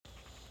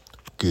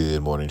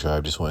Good morning,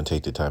 tribe. Just want to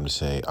take the time to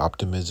say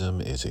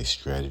optimism is a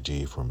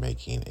strategy for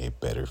making a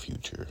better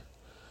future.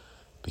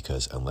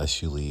 Because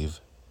unless you believe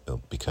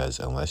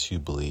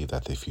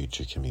that the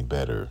future can be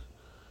better,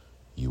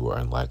 you are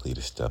unlikely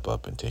to step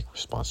up and take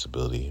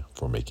responsibility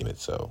for making it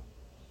so.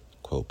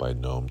 Quote by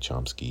Noam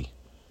Chomsky.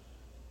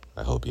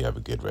 I hope you have a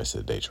good rest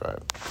of the day,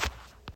 tribe.